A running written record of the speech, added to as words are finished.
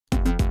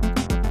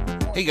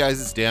Hey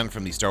guys, it's Dan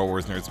from the Star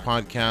Wars Nerds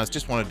podcast.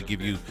 Just wanted to give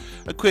you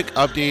a quick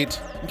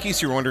update in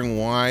case you're wondering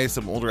why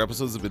some older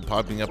episodes have been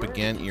popping up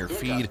again in your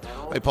feed.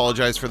 I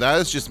apologize for that.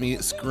 It's just me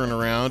screwing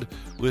around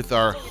with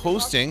our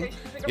hosting.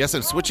 Yes,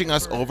 I'm switching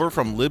us over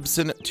from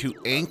Libsyn to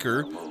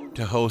Anchor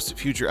to host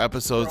future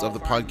episodes of the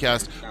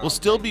podcast. We'll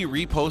still be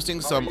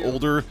reposting some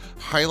older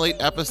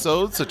highlight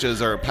episodes, such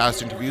as our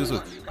past interviews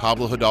with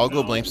Pablo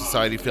Hidalgo, Blame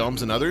Society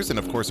Films, and others, and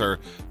of course our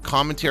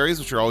commentaries,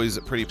 which are always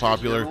pretty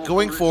popular.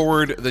 Going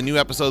forward, the new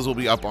episodes will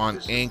be up on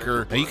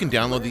Anchor. Now you can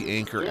download the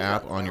Anchor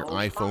app on your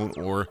iPhone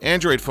or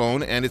Android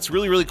phone, and it's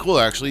really, really cool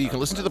actually. You can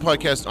listen to the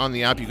podcast on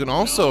the app. You can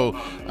also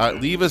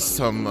leave us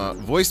some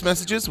voice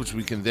messages, which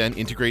we can then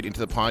integrate into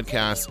the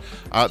podcast.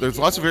 There's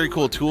lots of very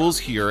cool tools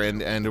here,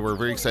 and we're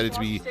very excited to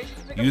be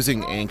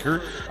using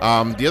Anchor.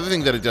 The other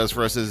thing that it does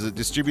for us is it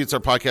distributes our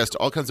podcast to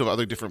all kinds of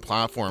other different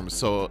platforms.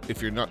 So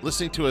if you're not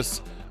listening to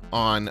us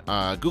on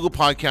Google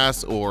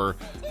Podcasts or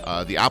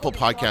the Apple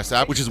Podcast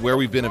app, which is where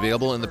we've been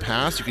available in the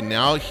past, you can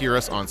now hear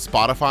us on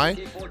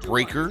Spotify,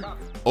 Breaker,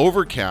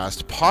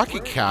 Overcast,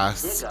 Pocket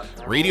Casts,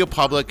 Radio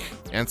Public,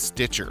 and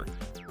Stitcher.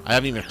 I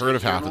haven't even heard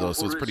of half of those,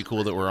 so it's pretty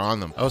cool that we're on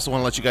them. I also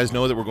want to let you guys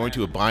know that we're going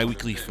to a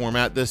bi-weekly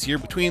format this year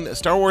between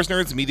Star Wars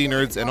Nerds, Media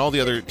Nerds, and all the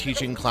other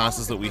teaching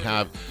classes that we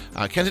have.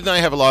 Kent and I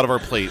have a lot of our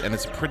plate, and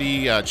it's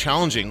pretty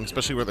challenging,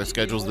 especially with our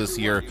schedules this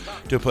year,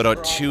 to put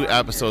out 2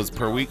 episodes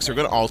per week. So we're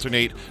going to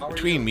alternate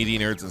between Media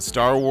Nerds and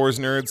Star Wars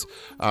Nerds.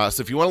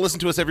 So if you want to listen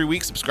to us every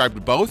week, subscribe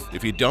to both.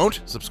 If you don't,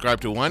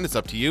 subscribe to one. It's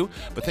up to you.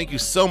 But thank you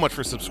so much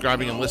for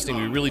subscribing and listening.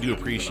 We really do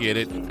appreciate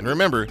it. And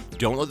remember,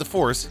 don't let the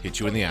Force hit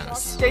you in the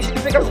ass. Station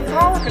to pick up some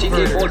power.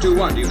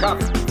 TK421, do you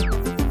copy?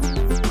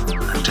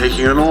 I'm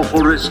taking an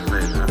awful risk,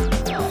 Vader.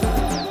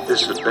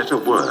 This had better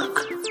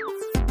work.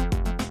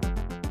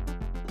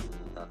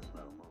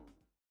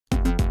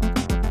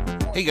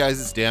 Hey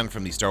guys, it's Dan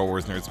from the Star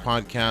Wars Nerds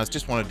podcast.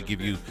 Just wanted to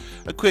give you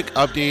a quick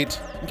update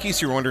in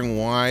case you're wondering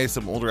why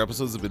some older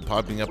episodes have been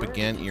popping up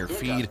again in your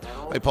feed.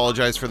 I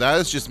apologize for that.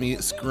 It's just me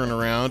screwing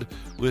around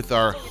with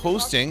our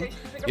hosting.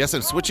 Yes,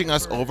 I'm switching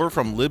us over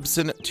from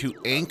Libsyn to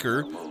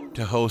Anchor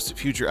to host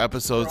future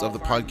episodes of the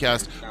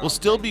podcast. We'll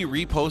still be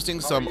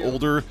reposting some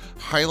older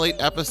highlight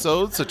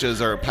episodes, such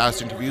as our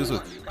past interviews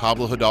with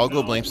Pablo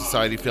Hidalgo, Blame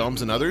Society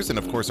Films, and others, and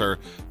of course our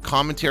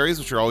commentaries,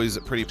 which are always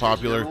pretty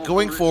popular.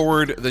 Going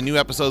forward, the new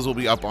episodes will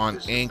be up on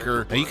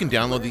Anchor. Now you can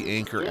download the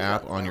Anchor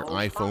app on your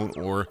iPhone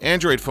or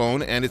Android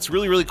phone, and it's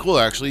really, really cool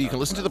actually. You can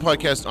listen to the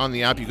podcast on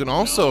the app. You can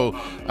also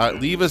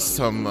leave us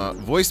some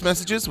voice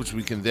messages, which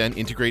we can then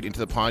integrate into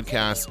the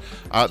podcast.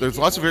 There's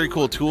lots of very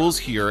cool tools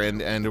here,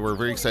 and we're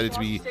very excited to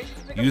be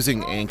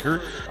using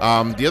Anchor.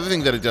 The other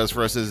thing that it does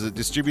for us is it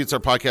distributes our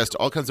podcast to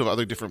all kinds of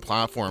other different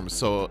platforms.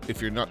 So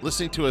if you're not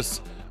listening to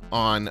us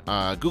on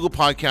Google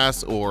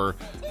Podcasts or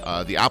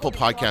the Apple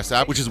Podcast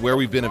app, which is where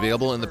we've been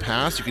available in the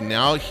past, you can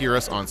now hear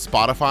us on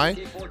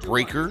Spotify,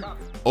 Breaker,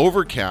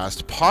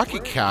 Overcast,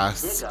 Pocket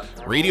Casts,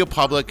 Radio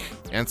Public,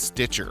 and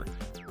Stitcher.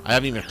 I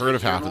haven't even heard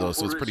of half of those,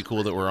 so it's pretty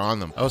cool that we're on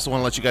them. I also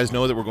want to let you guys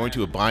know that we're going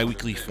to a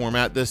bi-weekly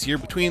format this year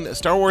between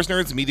Star Wars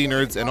Nerds, Media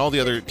Nerds, and all the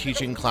other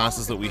teaching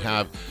classes that we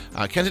have.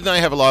 Kent and I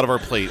have a lot of our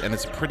plate, and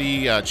it's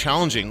pretty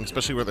challenging,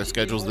 especially with our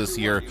schedules this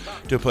year,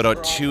 to put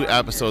out 2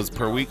 episodes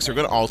per week. So we're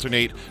going to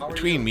alternate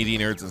between Media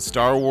Nerds and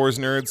Star Wars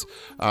Nerds.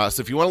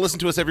 So if you want to listen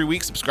to us every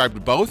week, subscribe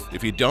to both.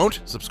 If you don't,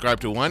 subscribe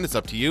to one. It's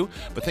up to you.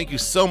 But thank you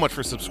so much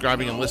for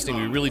subscribing and listening.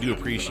 We really do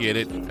appreciate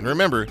it. And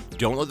remember,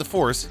 don't let the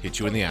Force hit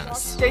you in the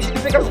ass. Station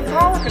to pick up some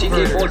power.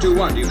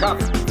 TK421, do you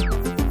copy?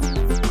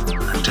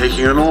 I'm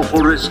taking an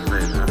awful risk,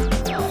 Vader.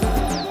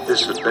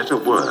 This had better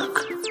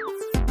work.